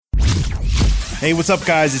Hey, what's up,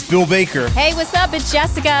 guys? It's Bill Baker. Hey, what's up? It's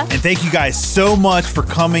Jessica. And thank you guys so much for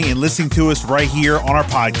coming and listening to us right here on our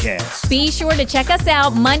podcast. Be sure to check us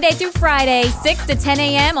out Monday through Friday, 6 to 10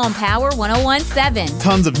 a.m. on Power 101.7.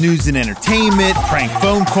 Tons of news and entertainment, prank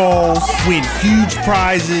phone calls, win huge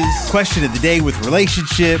prizes, question of the day with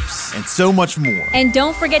relationships, and so much more. And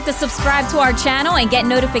don't forget to subscribe to our channel and get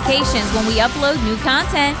notifications when we upload new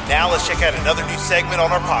content. Now let's check out another new segment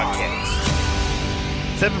on our podcast.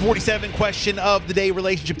 747 question of the day,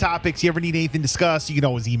 relationship topics. You ever need anything discussed, you can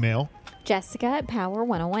always email Jessica at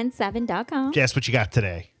power1017.com. Jess, what you got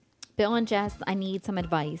today? Bill and Jess, I need some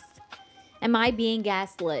advice. Am I being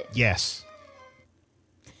gaslit? Yes.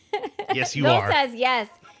 Yes, you Bill are. says yes.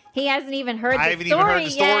 He hasn't even heard the story yet. I haven't even heard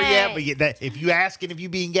the story yet, but if you asking if you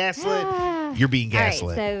being gaslit, you're being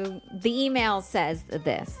gaslit. All right, so the email says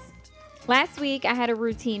this. Last week, I had a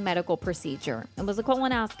routine medical procedure. It was a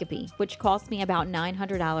colonoscopy, which cost me about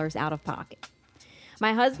 $900 out of pocket.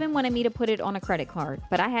 My husband wanted me to put it on a credit card,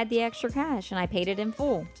 but I had the extra cash and I paid it in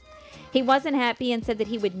full. He wasn't happy and said that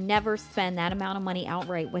he would never spend that amount of money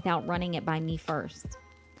outright without running it by me first.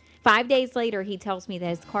 5 days later, he tells me that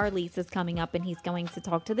his car lease is coming up and he's going to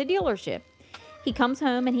talk to the dealership. He comes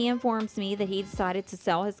home and he informs me that he decided to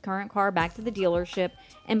sell his current car back to the dealership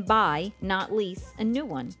and buy, not lease, a new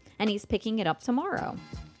one. And he's picking it up tomorrow.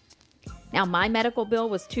 Now, my medical bill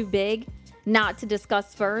was too big not to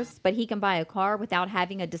discuss first, but he can buy a car without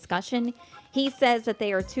having a discussion. He says that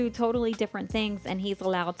they are two totally different things and he's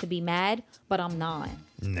allowed to be mad, but I'm not.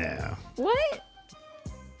 No. What?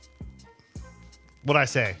 What'd I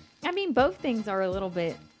say? I mean, both things are a little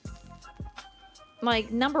bit...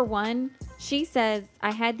 Like, number one, she says,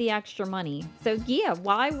 I had the extra money. So, yeah,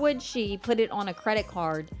 why would she put it on a credit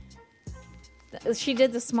card? She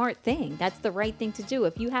did the smart thing. That's the right thing to do.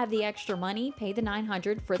 If you have the extra money, pay the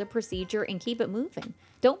 $900 for the procedure and keep it moving.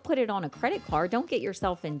 Don't put it on a credit card. Don't get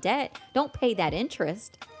yourself in debt. Don't pay that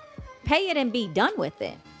interest. Pay it and be done with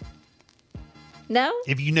it. No?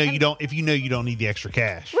 If you know you don't need the extra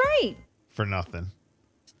cash. Right. For nothing.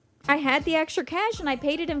 I had the extra cash and I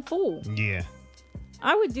paid it in full. Yeah.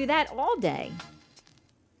 I would do that all day.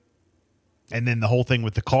 And then the whole thing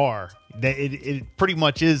with the car, it pretty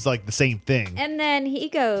much is like the same thing. And then he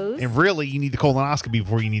goes... And really, you need the colonoscopy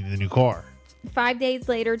before you need the new car. 5 days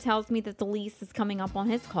later, tells me that the lease is coming up on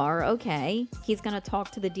his car. Okay, he's going to talk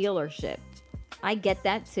to the dealership. I get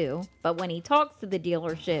that too. But when he talks to the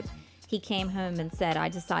dealership, he came home and said, I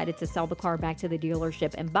decided to sell the car back to the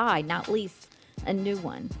dealership and buy, not lease, a new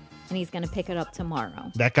one. And he's going to pick it up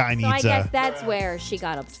tomorrow. That guy needs... So I guess that's where she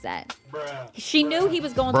got upset. She knew he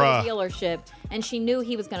was going to the dealership, and she knew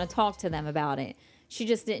he was going to talk to them about it. She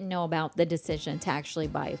just didn't know about the decision to actually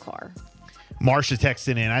buy a car. Marsha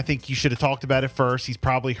texted in, I think you should have talked about it first. He's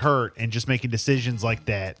probably hurt and just making decisions like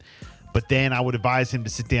that. But then I would advise him to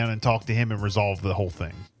sit down and talk to him and resolve the whole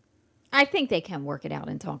thing. I think they can work it out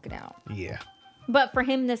and talk it out. Yeah. But for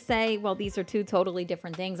him to say, well, these are two totally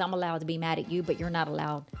different things. I'm allowed to be mad at you, but you're not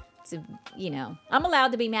allowed to, I'm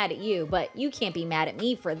allowed to be mad at you, but you can't be mad at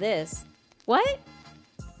me for this. What?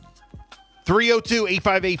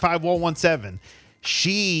 302-858-5117.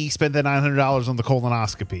 She spent the $900 on the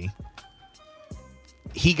colonoscopy.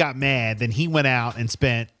 He got mad. Then he went out and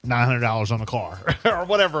spent $900 on the car or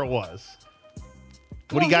whatever it was.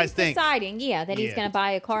 What do you guys think? Deciding, that he's going to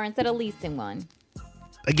buy a car instead of leasing one.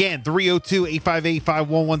 Again,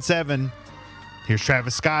 302-858-5117. Here's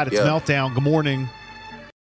Travis Scott. It's Meltdown. Good morning.